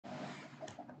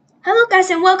Hello guys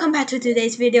and welcome back to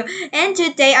today's video, and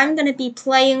today I'm gonna be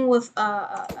playing with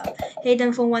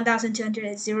Hayden from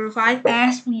 1205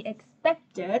 as we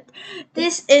expected.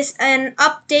 This is an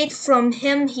update from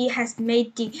him. He has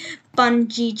made the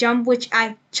bungee jump, which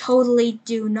I totally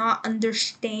do not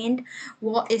understand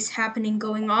what is happening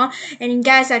going on. And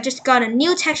guys, I just got a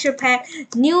new texture pack,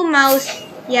 new mouse,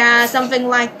 yeah, something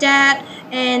like that.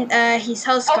 And his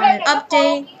house got an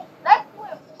update.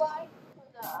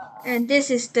 And this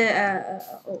is the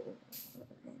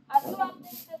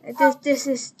this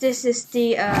is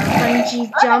the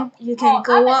bungee jump. You can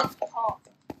go up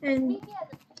and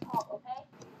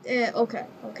okay.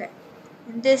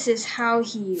 And this is how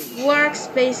he works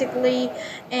basically.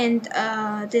 And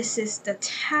this is the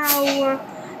tower,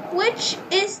 which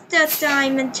is the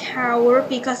diamond tower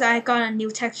because I got a new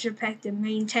texture pack. The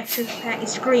main texture pack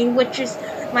is green, which is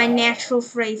my natural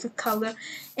favorite color.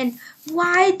 And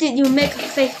why did you make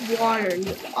fake water?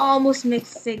 You almost make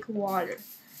fake water.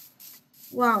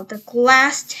 Wow, the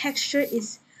glass texture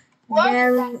is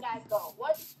very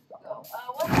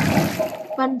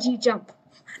bungee jump.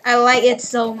 I like it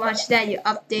so much that you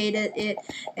updated it,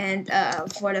 and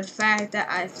for the fact that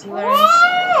I've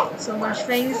learned so much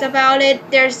things about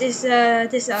it. There's this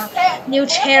new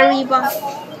cherry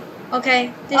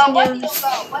Okay, this new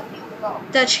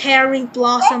the cherry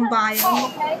blossom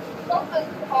biome.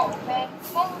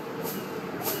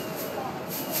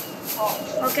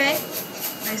 Okay,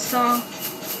 I saw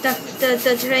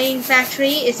the train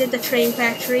factory. Is it the train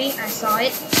factory? I saw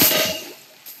it.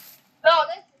 No,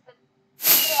 this is the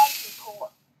electric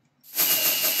core.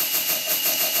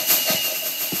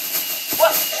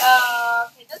 What?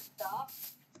 Can you stop?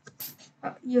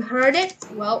 You heard it?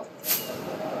 Well,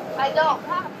 I don't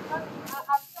have.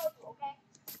 I'll show you, okay?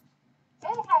 It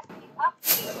has been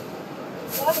updated.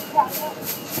 What is that?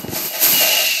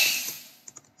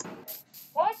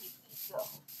 Where did he go?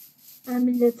 I'm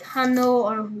in the tunnel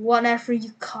or whatever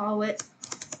you call it.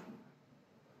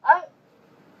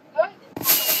 You're in the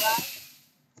tunnel, right?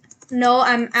 No,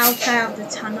 I'm outside of the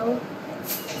tunnel.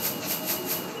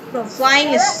 Bro,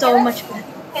 flying is so much better.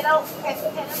 Hello.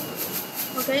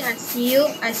 Okay, I see you.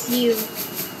 I see you.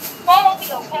 Follow me,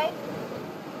 okay?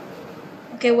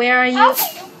 Okay, where are you? How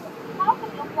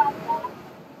can you fly fast?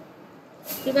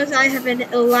 Because I have an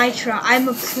elytra. I'm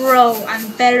a pro. I'm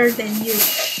better than you.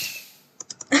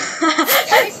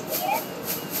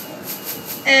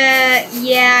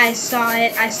 Yeah, I saw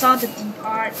it. I saw the D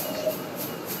part.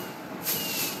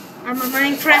 I'm a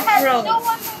Minecraft pro.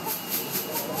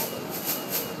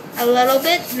 A little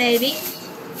bit, maybe.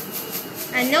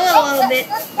 I know a little bit.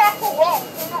 Let's check the wall.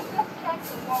 Let's check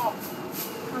the wall.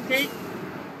 Okay.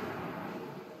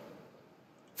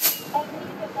 I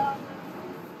need another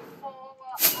for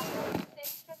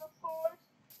station of course.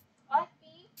 Might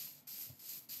be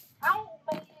how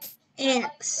many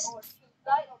X. or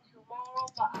tonight or tomorrow,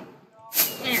 but I don't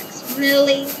know. X.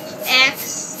 Really? X?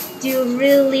 Do you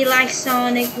really like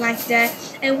Sonic like that?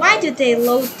 And why do they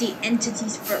load the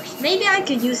entities first? Maybe I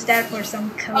could use that for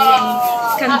some coding,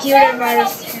 computer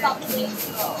virus hacking.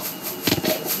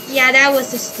 Yeah, that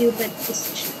was a stupid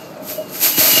decision.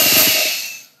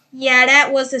 Yeah,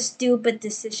 that was a stupid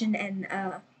decision and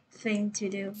thing to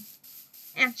do.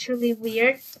 Actually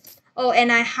weird. Oh,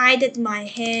 and I hide my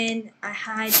hand. I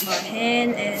hide my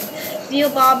hand and view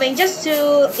bobbing just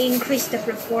to increase the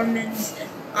performance.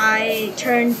 I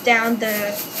turned down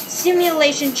the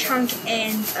simulation chunk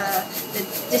and the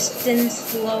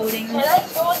distance loading. Can I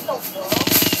join the world?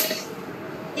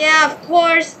 Yeah, of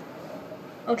course.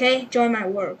 Okay, join my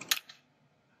world.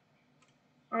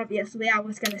 Obviously, I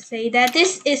was gonna say that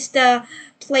this is the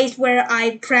place where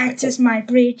I practice my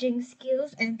bridging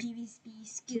skills and PvP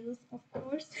skills, of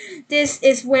course. This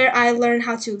is where I learn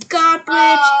how to god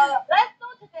bridge. Let's go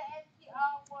to the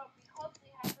NTR world because we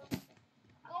haven't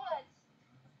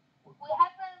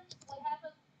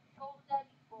gone there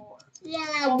before.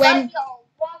 Yeah, So when maybe on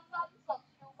 1 month or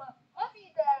 2 months,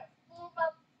 maybe there 4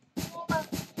 months.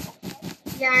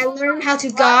 Okay? yeah, I learned how to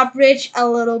god bridge a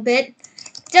little bit.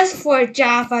 Just for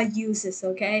Java uses,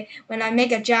 okay? When I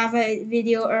make a Java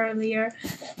video earlier,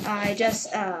 I just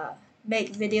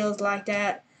make videos like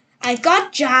that. I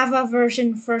got Java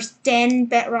version first, then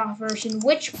Bedrock version,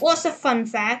 which was a fun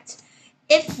fact,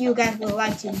 if you guys would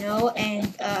like to know.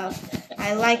 And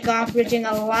I like God bridging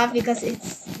a lot because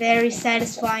it's very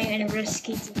satisfying and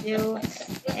risky to do.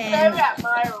 And very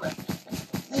admiring.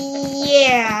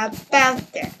 Yeah, about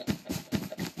that.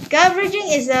 God bridging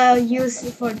is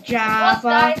used for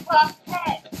Java.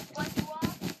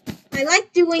 I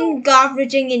like doing God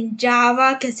bridging in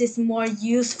Java because it's more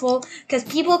useful. Because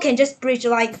people can just bridge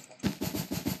like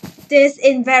this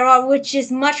in Bedrock, which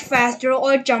is much faster,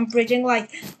 or jump bridging like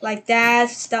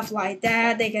that, stuff like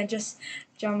that. They can just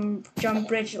jump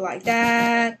bridge like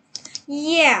that.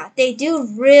 Yeah, they do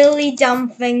really dumb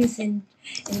things in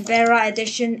Bedrock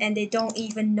Edition, and they don't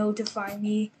even notify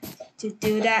me to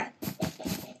do that.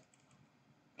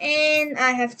 And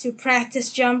I have to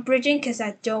practice jump bridging because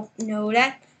I don't know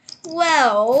that.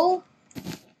 Well,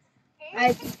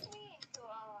 I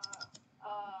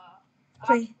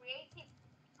play.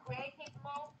 Creative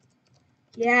mode.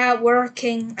 Yeah,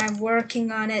 working. I'm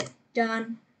working on it.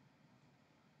 Done.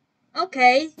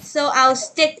 Okay, so I'll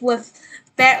stick with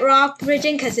bedrock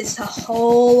bridging because it's a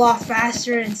whole lot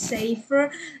faster and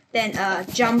safer than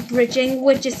jump bridging,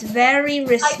 which is very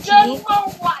risky. I don't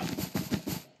know why.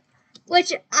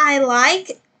 Which I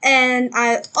like, and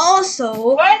I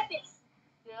also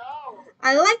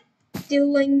I like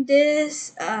doing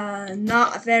this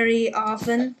not very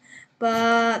often,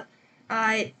 but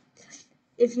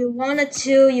if you wanted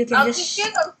to, you can just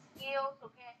skills,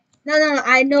 okay? No,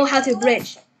 I know how to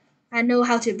bridge. I know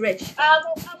how to bridge.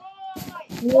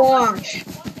 Watch.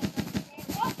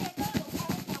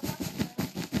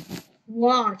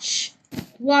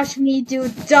 Watch me do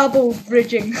double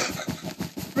bridging.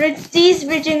 These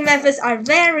bridging methods are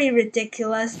very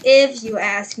ridiculous if you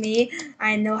ask me.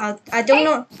 I know how. I don't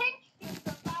know.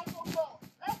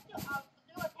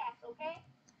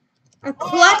 A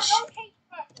clutch.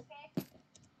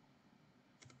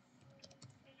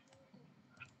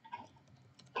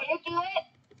 Can you do it?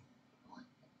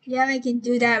 Yeah, I can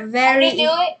do that very. Can you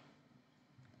do it?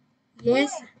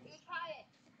 Yes. Do it. You try it.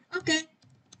 Okay.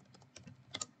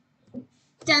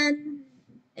 Done.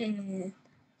 And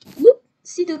whoop.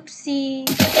 Doopsie.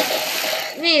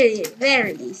 Really,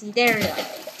 very easy.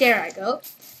 There I go.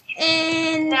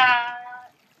 And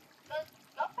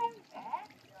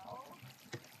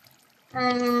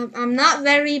I'm not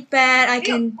very bad. I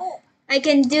can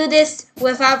do this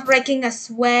without breaking a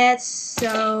sweat.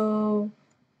 So.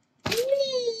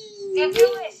 You do it.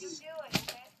 Okay?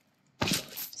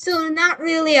 So not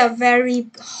really a very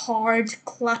hard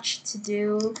clutch to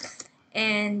do,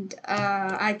 and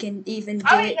I can even do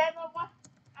it. I remember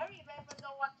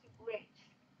what to break.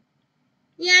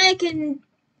 Yeah,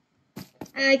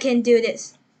 I can do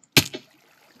this.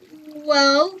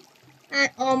 Well,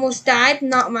 I almost died.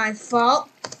 Not my fault,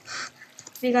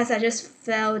 because I just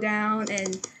fell down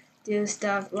and do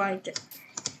stuff like that.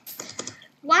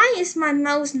 Why is my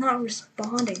mouse not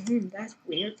responding? That's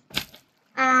weird.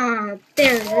 Ah,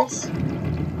 there it is.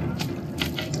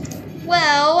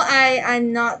 Well,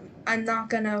 I'm not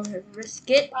gonna risk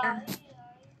it.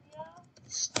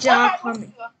 Stop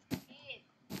humming.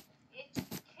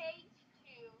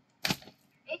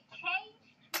 It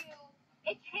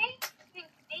changed to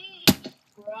D,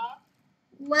 bruh.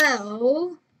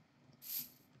 Well,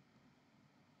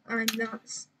 I'm not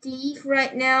Steve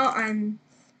right now.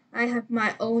 I have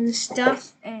my own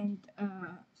stuff, and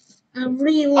I'm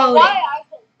reloading.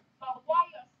 But why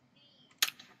you're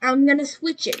Steve? I'm gonna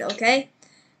switch it, okay?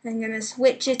 I'm gonna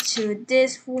switch it to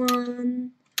this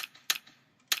one.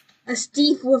 A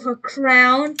Steve with a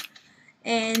crown,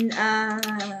 and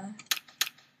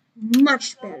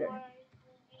much better.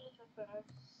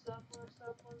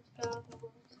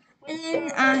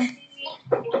 And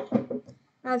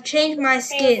I've changed my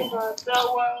skin.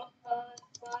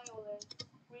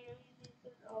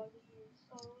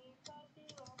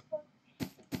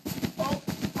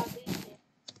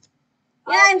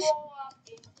 Yeah,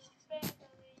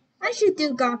 I should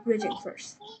do God bridging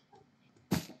first.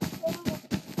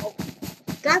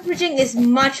 God bridging is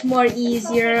much more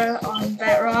easier on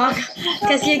Bedrock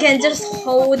because you can just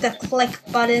hold the click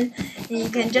button and you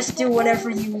can just do whatever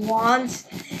you want.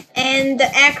 And the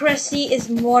accuracy is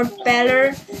more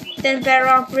better than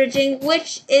Bedrock bridging,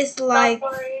 which is like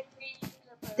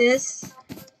this.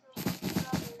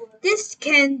 This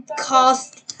can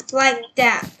cost like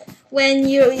that when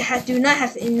you do not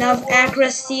have enough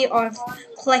accuracy or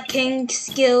clicking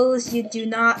skills. You do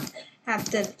not have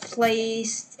the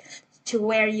place to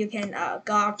where you can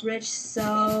God bridge.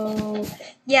 So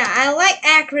yeah, I like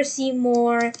accuracy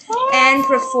more and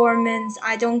performance.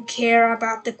 I don't care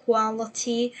about the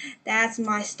quality. That's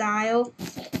my style.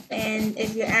 And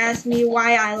if you ask me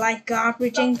why I like God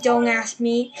bridging, don't ask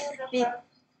me.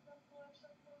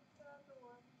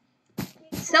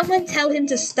 Someone tell him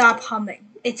to stop humming.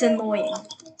 It's annoying.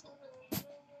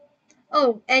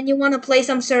 Oh, and you want to play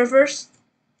some servers?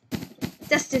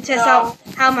 Just to test out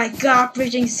how my God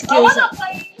bridging skills are.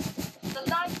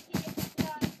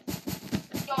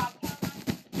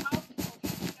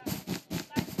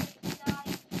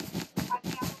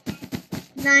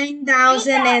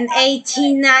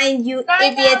 9,089, you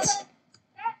idiots.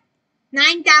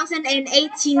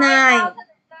 9,089. 9,009.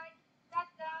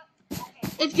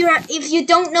 Okay. If you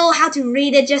don't know how to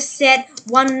read it, just said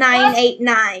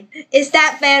 1989. Is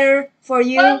that better for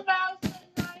you?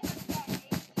 1,989,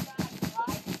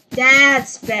 right?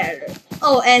 That's better.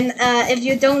 Oh, and if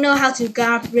you don't know how to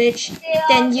garbage,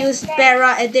 then use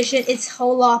Bera Edition. It's a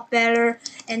whole lot better.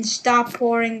 And stop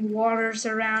pouring waters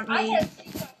around I me. can see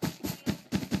you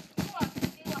are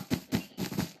still a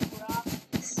speed,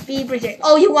 bro. Speed bridging.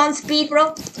 Oh, you want speed,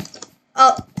 bro?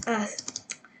 Oh,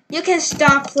 you can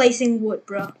stop placing wood,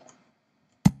 bro.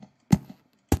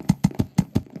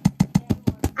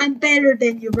 I'm better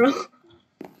than you, bro.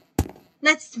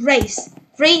 Let's race.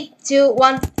 3, 2,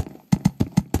 1.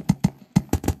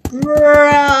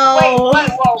 Bro.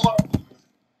 Wait, whoa.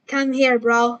 Come here,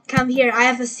 bro. Come here. I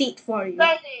have a seat for you.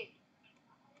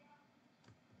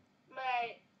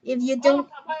 If you don't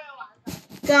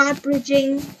God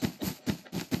bridging,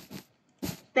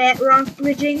 bedrock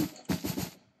bridging,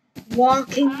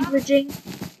 walking bridging,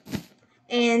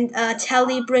 and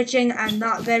tele bridging, I'm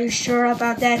not very sure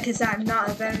about that because I'm not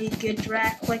a very good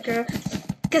drag clicker.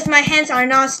 Because my hands are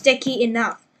not sticky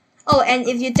enough. Oh, and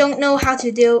if you don't know how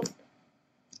to do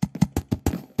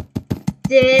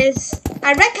this,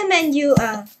 I recommend you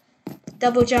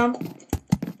double jump.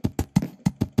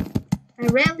 I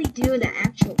rarely do that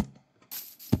actually.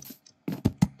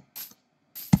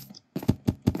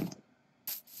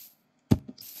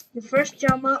 The first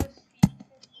jump up.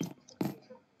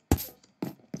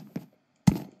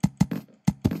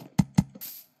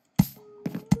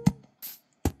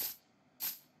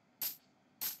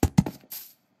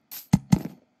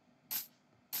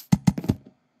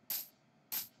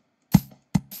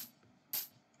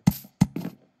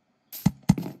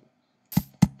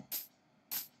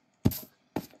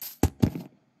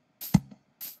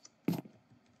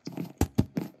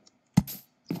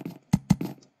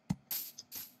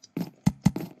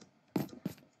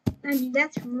 I mean,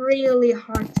 that's really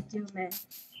hard to do, man.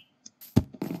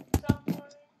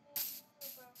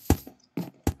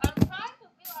 I'm trying to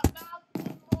build a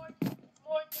mountain more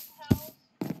details.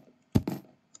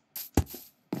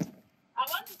 I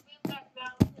want to build that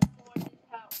mountain more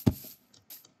details.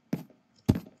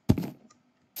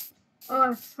 Oh,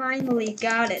 I finally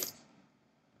got it.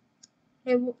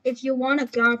 If you want a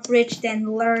God bridge,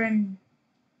 then learn.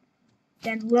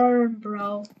 Then learn,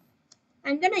 bro.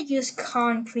 I'm gonna use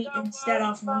concrete instead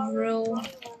of wool.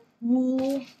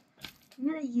 I'm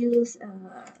gonna use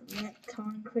red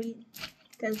concrete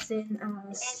because in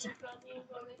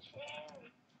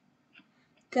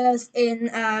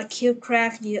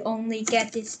CubeCraft you only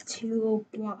get these two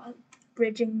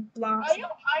bridging blocks. Are you?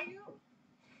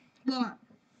 What?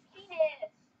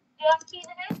 Penis. Do you have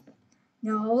penis?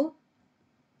 No.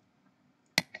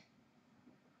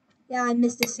 Yeah, I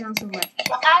miss this sound so much.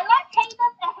 I like Hayden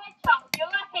the Hedgehog. Do you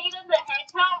like Hayden the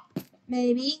Hedgehog?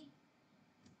 Maybe.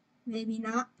 Maybe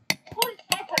not. Who is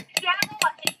better, Piano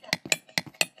or Hayden?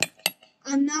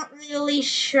 I'm not really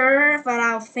sure, but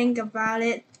I'll think about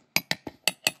it.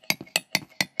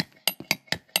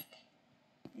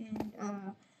 And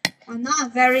I'm not a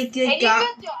very good guy. Can you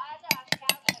use your other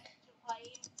account to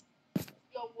play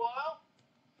your world?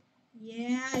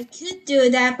 Yeah, I could do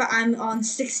that, but I'm on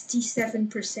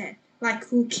 67%. Like,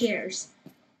 who cares?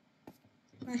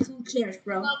 Like, who cares,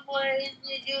 bro? Somewhere in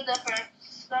the universe.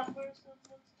 Someone's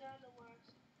got the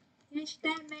worst. Wish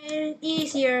that made it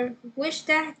easier. Wish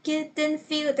that kid didn't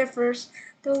feel it at first.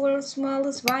 The world's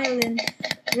smallest violin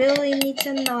really needs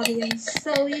an audience.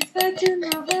 So if I do know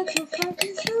how to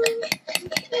fucking song,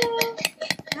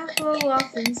 I fall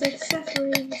off in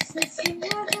successfully. Sing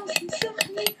what else in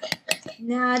symphony.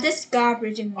 Nah, this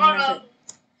garbaging method.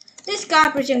 This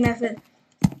garbaging method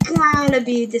gotta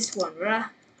be this one, bruh.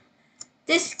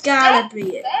 This gotta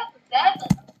be it.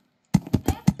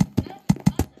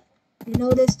 You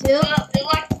know this too? You know this?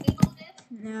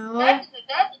 No. You know this?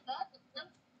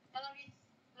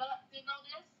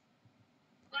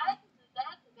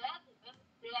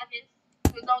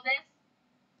 You know this?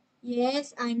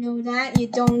 Yes, I know that. You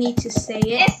don't need to say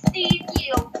it. It's Steve.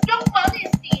 Jungwon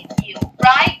is Steve,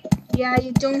 right? Yeah,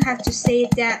 you don't have to say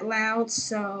it that loud,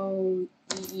 so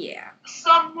yeah.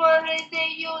 Somewhere in the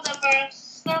universe,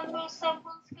 someone's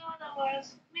gonna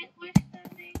worse. Wish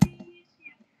that maybe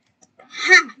easier.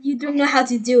 Ha! You don't know how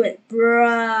to do it,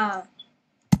 bruh.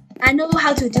 I know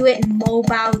how to do it in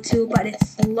mobile too, but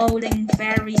it's loading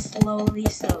very slowly,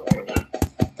 so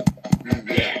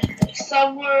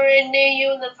Somewhere in the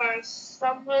universe,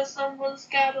 someone's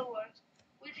gotta work.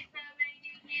 Wish that made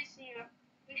it easier.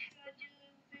 Wish that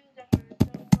didn't feel the hurt.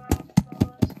 The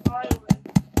world's violent.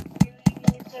 You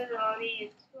need an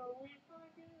audience. So we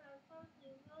find it, I find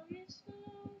it,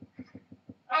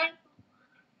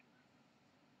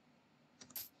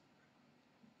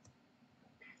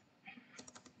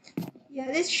 Yeah,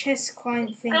 this chess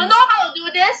client thing. Do you know how to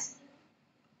do this?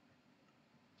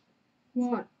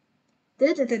 What? You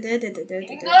know how to do this?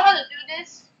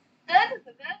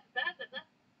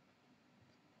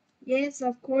 Yes,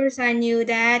 of course I knew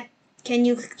that. Can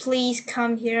you please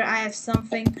come here? I have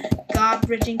something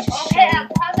God-bridging to show. Okay, I'm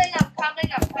coming.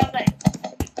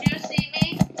 Do you see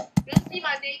me? Do you see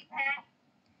my name tag?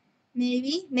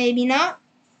 Maybe, maybe not.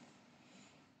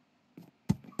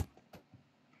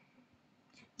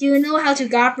 Do you know how to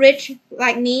God-bridge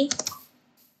like me?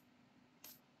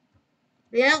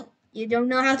 Well, you don't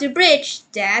know how to bridge.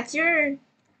 That's your...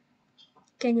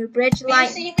 Can you bridge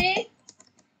like... Do you see me?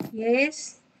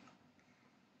 Yes.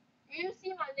 Do you see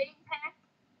my name tag?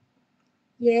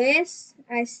 Yes,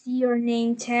 I see your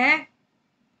name tag.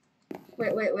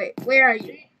 Wait. Where are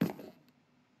you?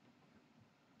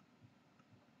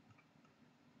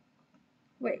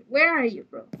 Wait, where are you,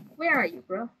 bro? Where are you,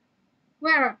 bro?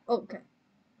 Where are... Okay.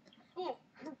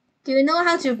 Do you know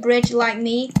how to bridge like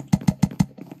me?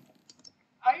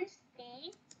 Are you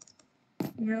Steve?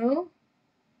 No.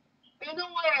 Do you know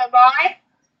where am I?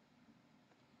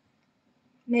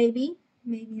 Maybe.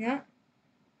 Maybe not.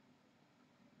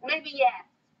 Maybe yes,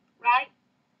 right?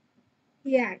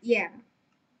 Yeah.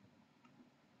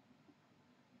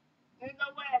 Do you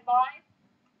know where am I?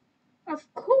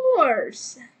 Of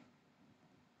course.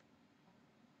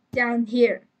 Down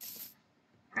here.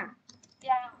 Ah.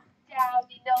 Down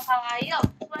in Ohio.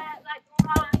 Where like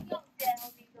Ohio?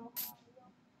 Down in Ohio.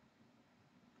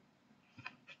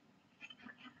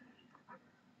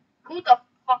 Who the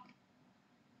fuck?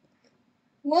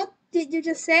 What did you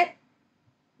just say?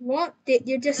 What did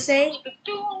you just say?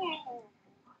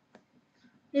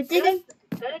 You didn't?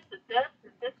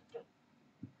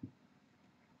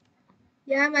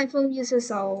 Yeah, my phone uses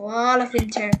a lot of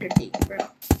integrity, bro.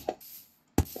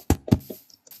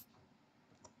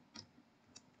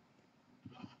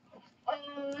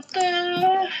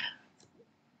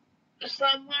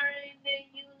 Somewhere in the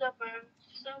universe,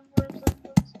 someone's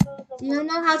gonna Do you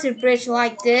know how to bridge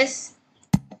like this?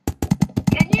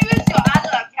 Can you use your other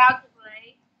account to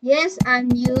play? Yes, I'm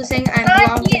logging.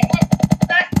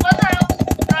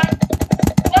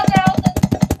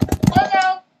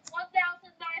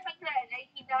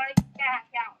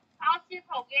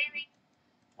 Gaming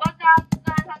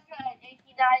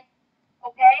 1989.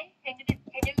 Okay? Can you use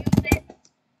it?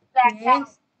 That account.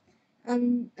 Yes.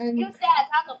 Use that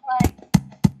account to play.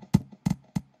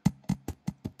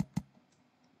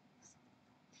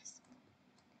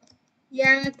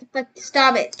 Yeah, but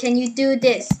stop it. Can you do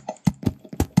this?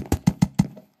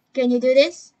 Can you do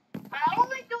this? I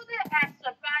only do this at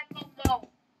survival mode.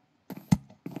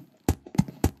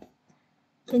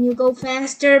 Can you go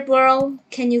faster, bro?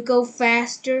 Can you go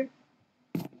faster?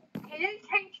 Can you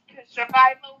change to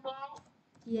survival mode?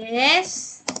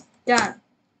 Yes. Done.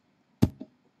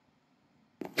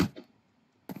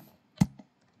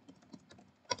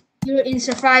 You're in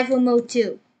survival mode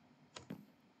too.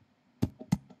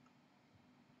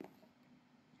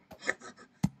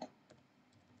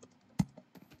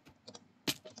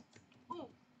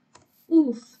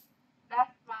 Oof.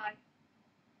 That's fine.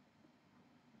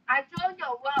 I joined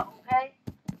your world, okay?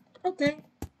 Okay.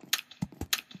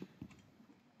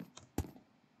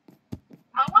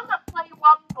 I wanna play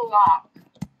one block.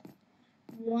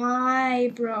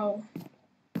 Why, bro?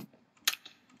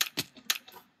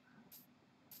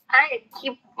 I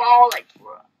keep falling,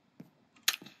 bro.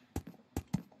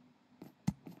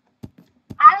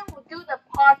 I will do the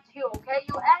part 2, okay?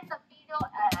 You end the video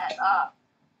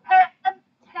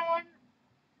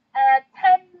at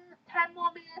 10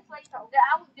 more minutes later, okay?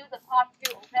 I will do the part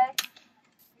 2, okay?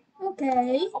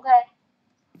 Okay. Okay.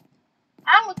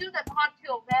 I will do the part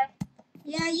 2, okay?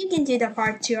 Yeah, you can do the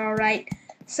part 2, alright.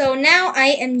 So now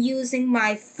I am using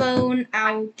my phone.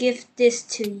 I'll give this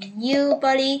to you,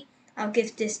 buddy. I'll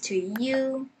give this to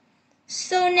you.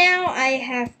 So now I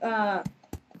have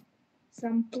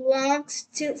some blocks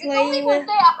to play with. Say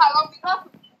hello because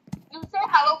you said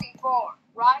hello before,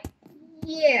 right?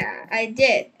 Yeah, I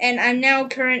did. And I'm now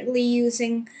currently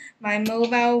using my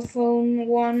mobile phone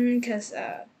one because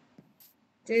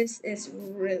this is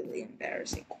really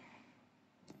embarrassing.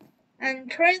 I'm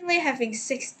currently having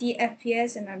 60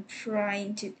 FPS and I'm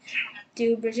trying to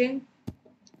do bridging.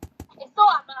 It's so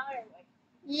annoying.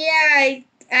 Yeah,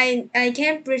 I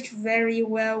can't bridge very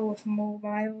well with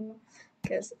mobile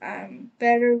because I'm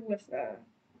better with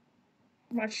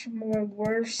much more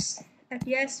worse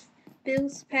FPS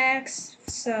build packs.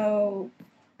 So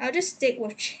I'll just stick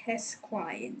with chess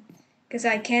client because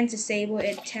I can disable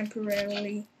it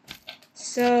temporarily.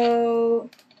 So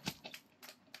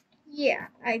Yeah,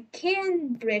 I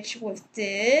can bridge with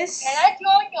this. Can I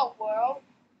join your world?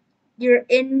 You're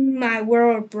in my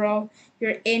world, bro.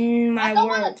 You're in my I don't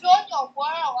world. want to join your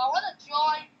world. I want to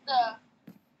join the.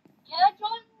 Can I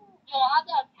join your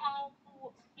other account?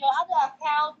 Your other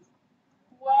account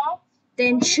world?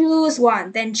 Then choose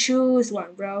one. Then choose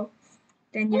one, bro.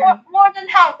 Then you have. Modern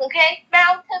house, okay?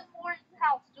 Mountain modern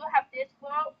house. Do you have this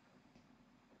world?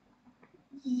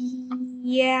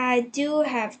 Yeah, I do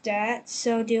have that.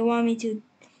 So do you want me to?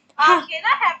 Can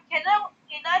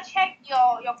I check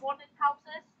your modern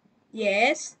houses?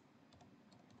 Yes.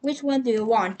 Which one do you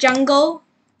want? Jungle?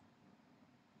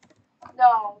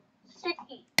 No.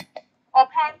 City or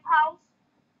penthouse?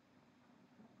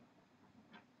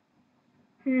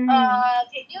 Hmm.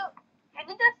 Can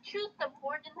you just choose the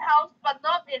modern house, but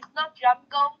it's not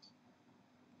jungle?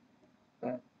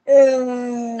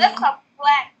 That's a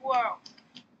black world.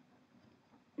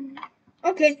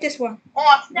 Okay, this one. Or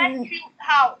statue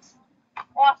house.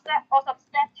 Or some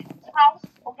statue house,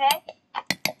 okay?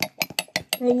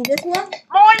 Maybe this one?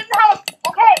 Modern house,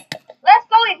 okay. Let's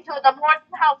go into the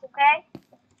modern house, okay?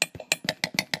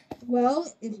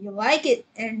 Well, if you like it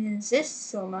and insist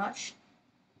so much.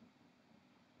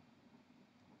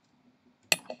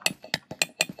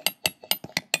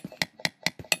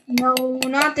 No,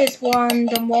 not this one.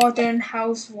 The modern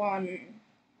house one.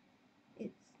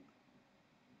 It's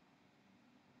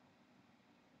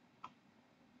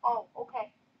Oh,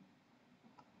 okay.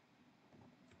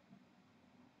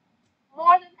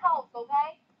 Modern house,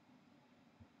 okay?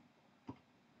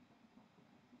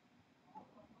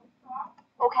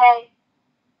 Okay.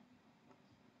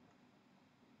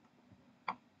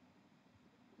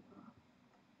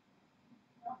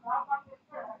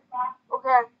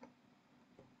 Okay.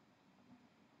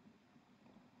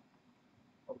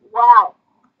 Wow.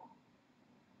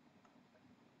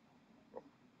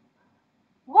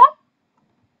 What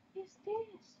is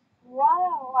this?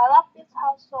 Wow, I love this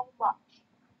house so much.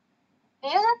 Do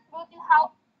you just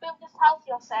build this house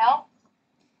yourself?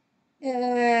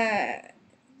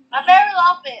 I very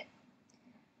love it.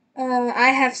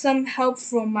 I have some help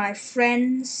from my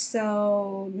friends,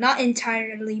 so not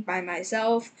entirely by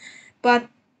myself, but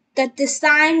the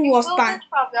design was Build by it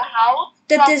from your house?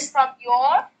 From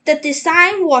your? the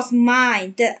design was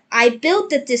mine. I built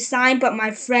the design, but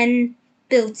my friend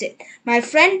built it. My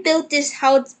friend built this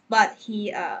house, but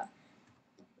he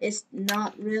is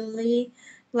not really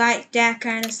like that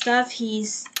kind of stuff.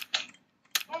 He's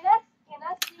Can I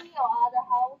see your other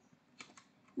house?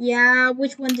 yeah.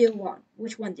 Which one do you want?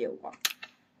 Which one do you want?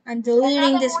 I'm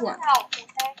deleting this one. House,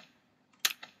 okay?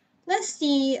 Let's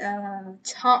see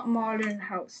top modern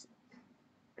house.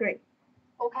 Great.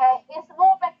 Okay, it's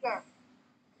more bigger.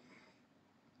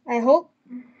 I hope.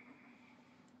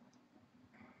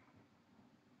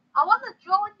 I want to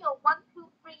join your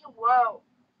 123 world.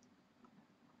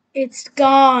 It's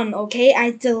gone, okay?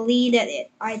 I deleted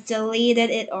it. I deleted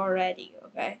it already,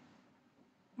 okay?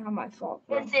 Not my fault,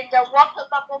 bro. It's in the water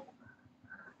bubble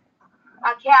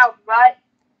account, right?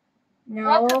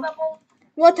 No.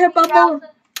 Water bubble.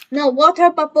 No,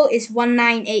 water bubble is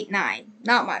 1989.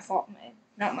 Not my fault, man.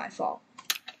 Not my fault.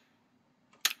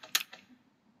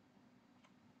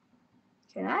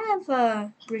 Can I have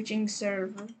a bridging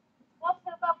server?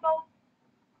 Water bubble.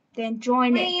 Then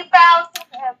join it.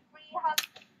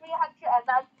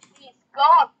 3,393 is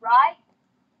gone, right?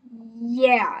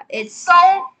 Yeah, it's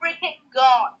so freaking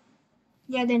gone.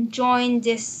 Yeah, then join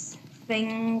this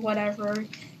thing, whatever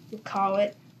you call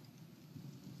it.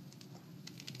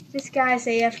 This guy is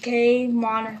AFK,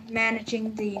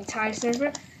 managing the entire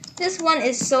server. This one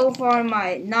is so far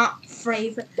my not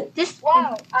favorite.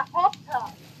 Wow, a hot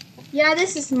tub. Yeah,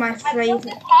 this is my favorite.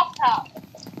 I hot tub.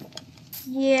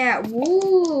 Yeah,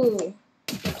 woo.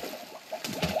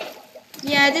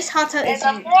 Yeah, this hot tub is. It's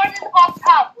a modern hot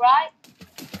tub, right?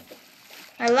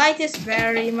 I like this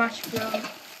very much, bro.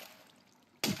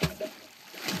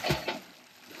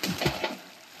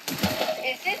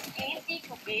 Is this easy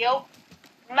to build?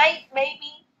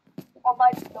 Maybe or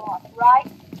maybe not, right?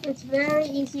 It's very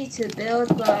easy to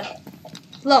build, but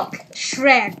look,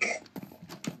 Shrek.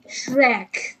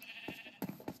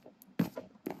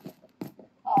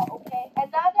 Oh, okay.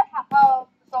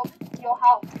 So this is your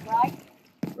house, right?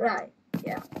 Right,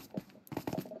 yeah.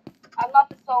 I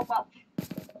love it so much.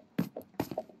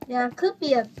 Yeah, it could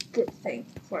be a good thing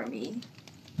for me.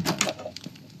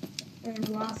 And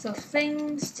lots of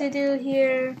things to do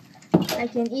here. I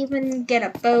can even get a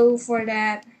bow for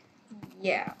that.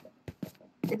 Yeah.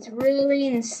 It's really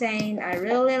insane. I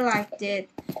really liked it.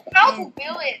 How to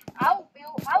build it? I will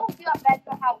build a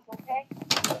better house, okay?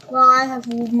 Well, I have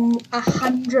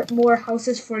 100 more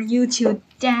houses for you to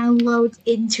download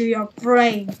into your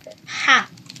brain. Ha!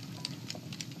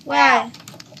 Well, I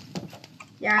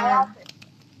yeah. love it.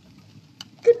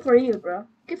 Good for you, bro.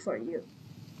 Good for you.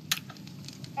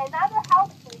 Another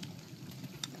house, please.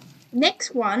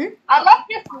 Next one. I love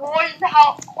this wooden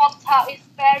house. House is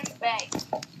very big.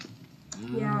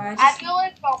 Yeah, I built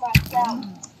it for myself.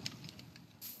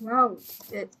 wow.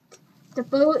 The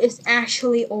boat is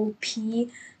actually OP.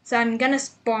 So I'm gonna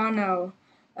spawn a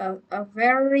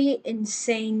very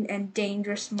insane and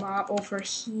dangerous mob over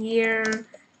here.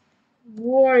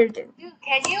 Warden. Dude,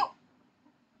 can you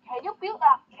build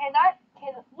a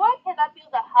where can I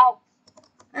build a house?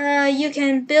 You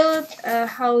can build a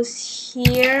house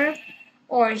here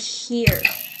or here.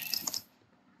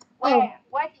 Where?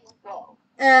 Where do you go?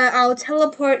 I'll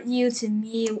teleport you to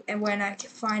me and when I can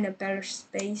find a better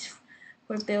space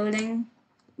for building.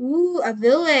 Ooh, a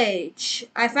village.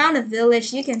 I found a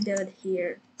village. You can build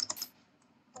here.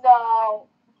 No.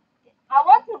 I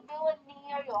want to build it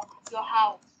near your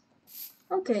house.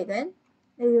 Okay then.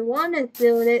 If you want to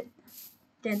build it,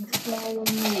 then follow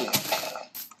me.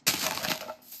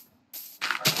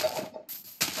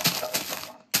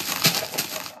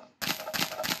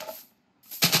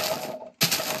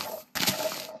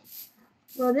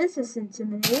 Well, this is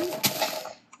intimidating.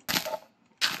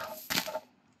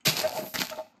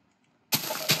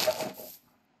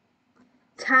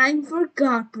 Time for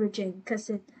god bridging, because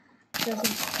it doesn't.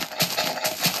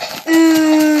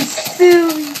 Ooh,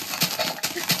 silly.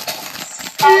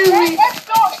 Silly. Let's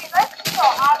go. Let's see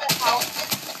your other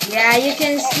house. Yeah, you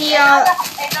can see another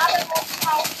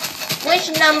house. Which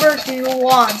number do you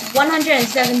want?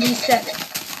 177.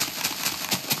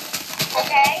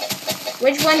 Okay.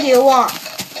 Which one do you want?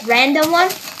 Random one?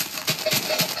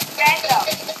 Random.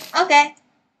 Okay.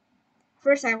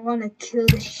 First, I want to kill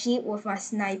the sheep with my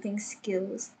sniping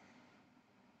skills.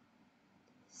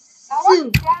 I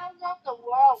want to download the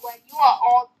world when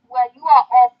you are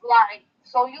offline,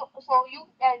 so we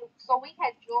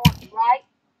can join, right?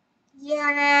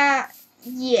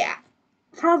 Yeah,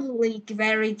 probably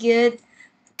very good.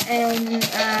 And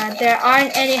there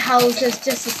aren't any houses,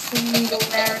 just a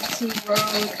singularity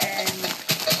world, and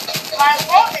my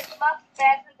world is much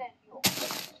better than yours.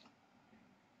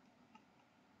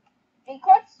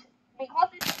 Because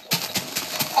it's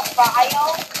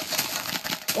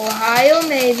Ohio,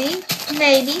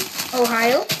 maybe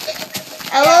Ohio.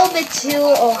 A little bit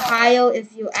too Ohio,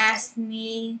 if you ask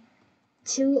me.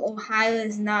 Too Ohio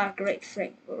is not a great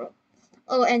thing, bro.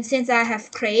 Oh, and since I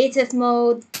have creative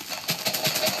mode,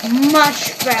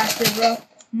 much faster, bro.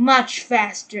 Much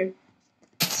faster.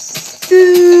 So,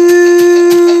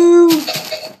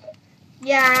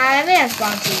 yeah, I may have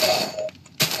gone too far.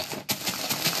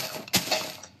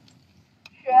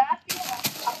 Should I build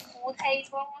a pool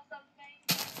table or something?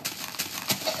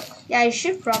 Yeah, you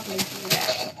should probably do that.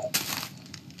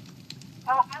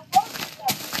 I'm going to build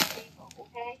a pool table,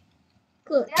 okay?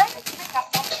 Good. Did I just make a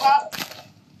hot tub?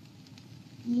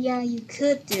 Yeah, you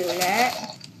could do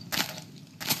that.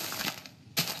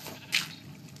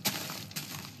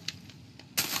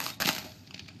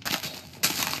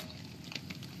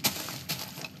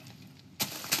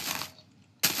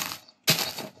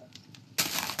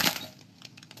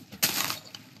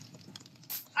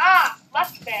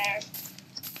 Much better.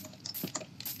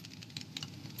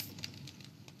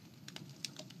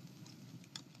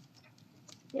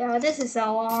 Yeah, this is a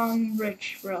long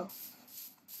bridge, bro.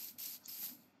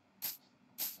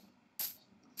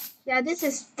 Yeah, this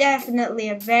is definitely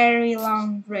a very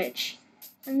long bridge.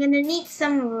 I'm gonna need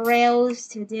some rails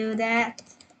to do that.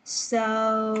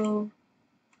 So,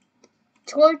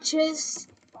 torches.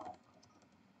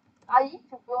 I need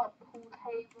to build a pool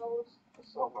table,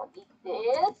 so I need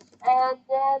this, and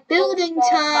then Building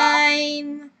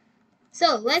time.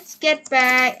 So let's get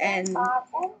back and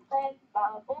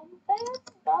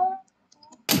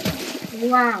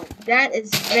wow, that is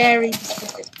very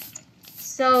specific.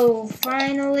 So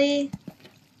finally,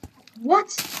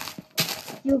 what?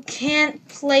 You can't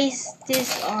place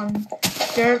this on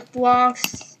dirt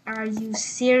blocks? Are you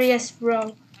serious,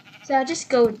 bro? So I'll just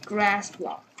go with grass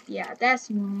block. Yeah, that's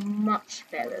much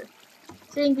better.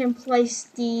 So you can place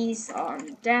these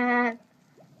on that.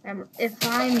 If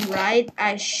I'm right,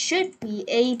 I should be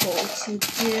able to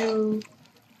do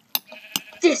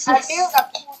this. I built a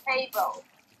pool table.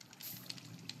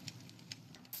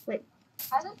 Wait.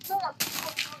 I just built a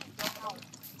pool table in your house.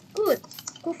 Good.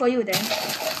 Good for you then.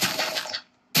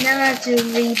 Now I have to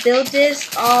rebuild this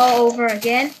all over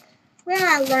again. Well,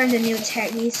 I learned a new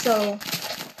technique, so...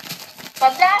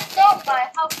 But that's not my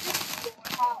house, this is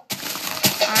your house.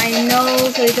 I know,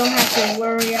 so you don't have to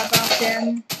worry about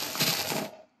them.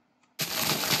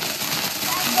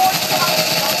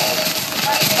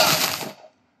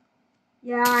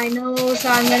 Yeah, I know, so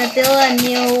I'm gonna build a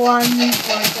new one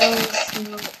for those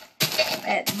who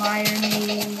admire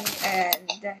me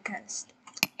and that kind of stuff.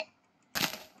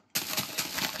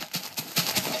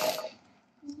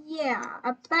 Yeah,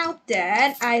 about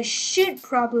that, I should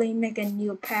probably make a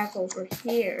new pack over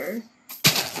here.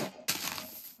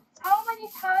 How many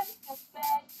times you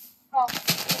spend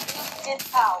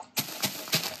this out?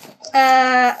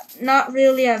 Not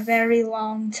really a very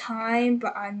long time,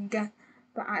 but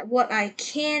what I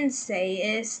can say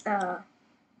is,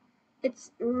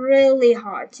 it's really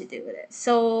hard to do it.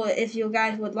 So if you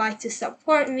guys would like to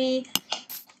support me,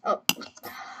 oh,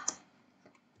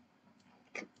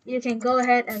 you can go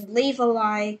ahead and leave a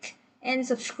like and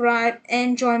subscribe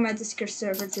and join my Discord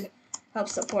server to help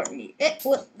support me. It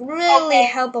would really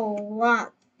help a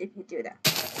lot if you do that.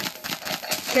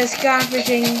 Because God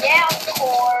bridging. Yeah, of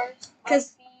course.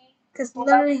 Because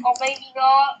learning. Or maybe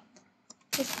not.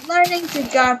 Because learning to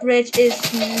God bridge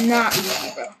is not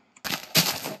easy, bro.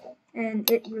 And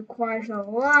it requires a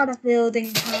lot of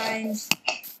building times,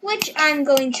 which I'm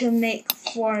going to make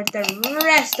for the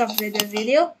rest of the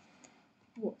video.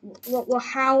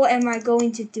 How am I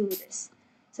going to do this?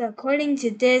 So according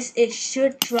to this, it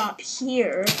should drop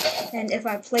here, and if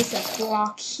I place a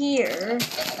block here,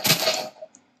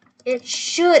 it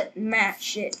should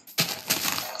match it,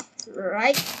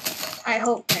 right? I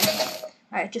hope, man.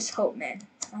 I just hope, man.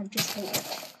 I'm just hoping.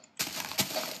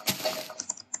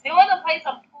 Do you want to play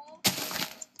some pool?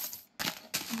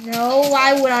 No,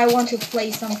 why would I want to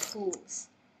play some pools?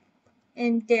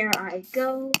 And there I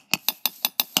go.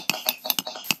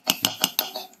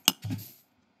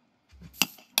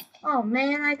 Oh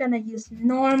man, I'm gonna use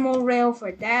normal rail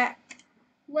for that.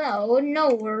 Well, no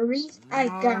worries, I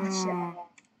gotcha.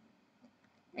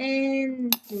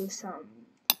 And do some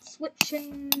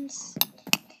switchings.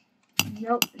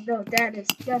 Nope, no, that is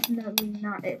definitely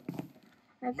not it.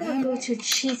 I gotta go to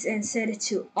cheats and set it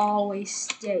to always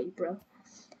stay, bro.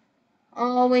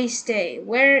 Always stay.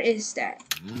 Where is that?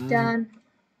 Done.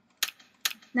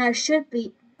 Now it should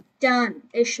be done.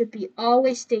 It should be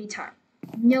always daytime,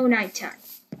 no nighttime.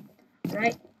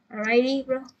 Right? Alrighty,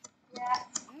 bro?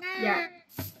 Yeah.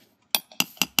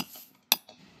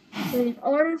 So in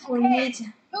order for me to...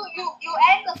 You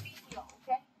end the video,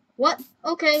 okay? What?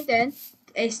 Okay, then.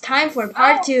 It's time for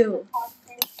part 2.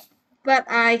 But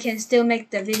I can still make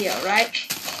the video, right?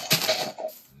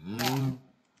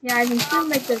 Yeah, I can still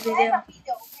make the video. Okay?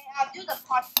 I'll do the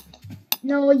part 2.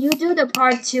 No, you do the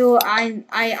part 2. I'm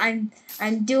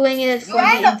doing it for you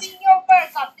end the video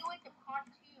first. I'm doing the part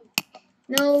 2.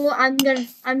 No, I'm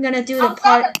gonna do the I'll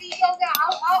part. Stop the video now.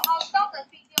 I'll stop the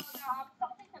video now. I'm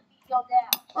stopping the video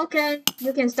now. Okay,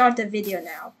 you can start the video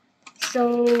now.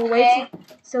 So wait.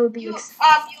 So be. You do it,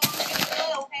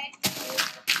 okay?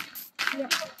 Yeah.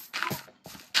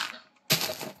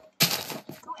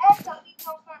 You end the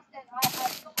video first, then I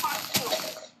do part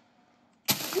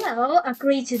 2. Well,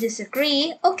 agree to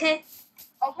disagree. Okay.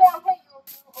 Okay, you do,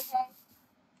 okay?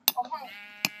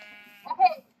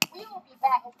 Okay, we will be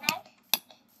back, okay?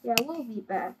 Yeah, we'll be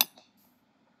back.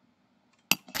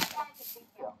 End the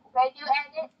video, okay? Do you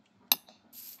end it?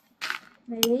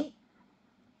 Maybe.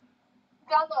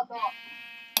 Done or not?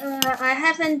 I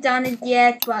haven't done it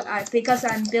yet, but because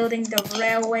I'm building the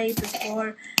railway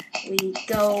before we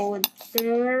go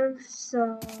there,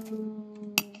 so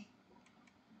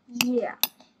yeah.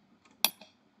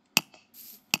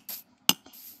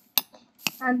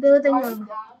 I'm building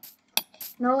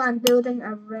I'm building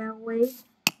a railway.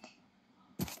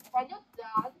 Are you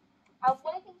done? I'm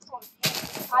waiting for you.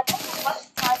 I don't have much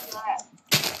time left.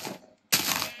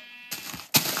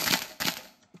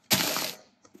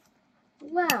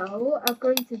 Well,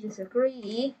 agree to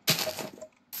disagree.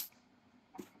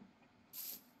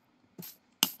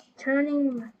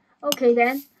 Okay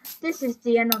then, this is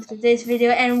the end of today's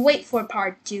video, and wait for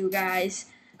part 2, guys.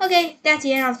 Okay, that's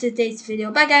the end of today's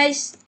video. Bye, guys.